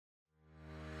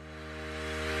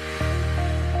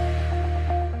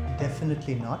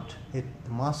Definitely not. The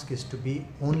mask is to be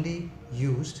only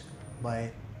used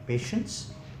by patients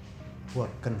who are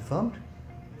confirmed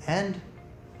and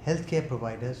healthcare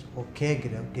providers or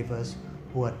caregivers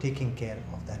who are taking care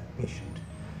of that patient.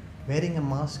 Wearing a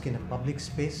mask in a public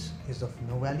space is of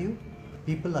no value.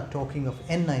 People are talking of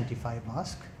N95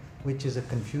 mask, which is a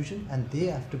confusion, and they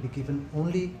have to be given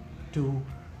only to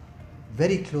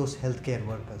very close healthcare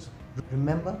workers.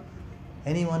 Remember,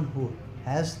 anyone who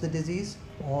has the disease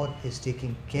or is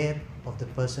taking care of the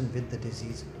person with the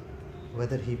disease,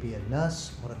 whether he be a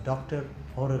nurse or a doctor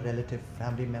or a relative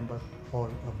family member or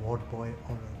a ward boy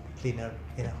or a cleaner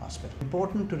in a hospital.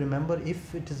 Important to remember,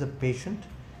 if it is a patient,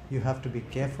 you have to be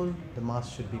careful, the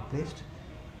mask should be placed.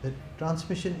 The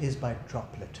transmission is by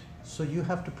droplet, so you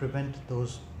have to prevent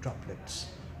those droplets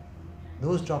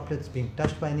being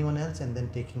touched by anyone else and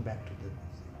then taking back to the,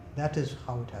 that is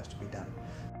how it has to be done.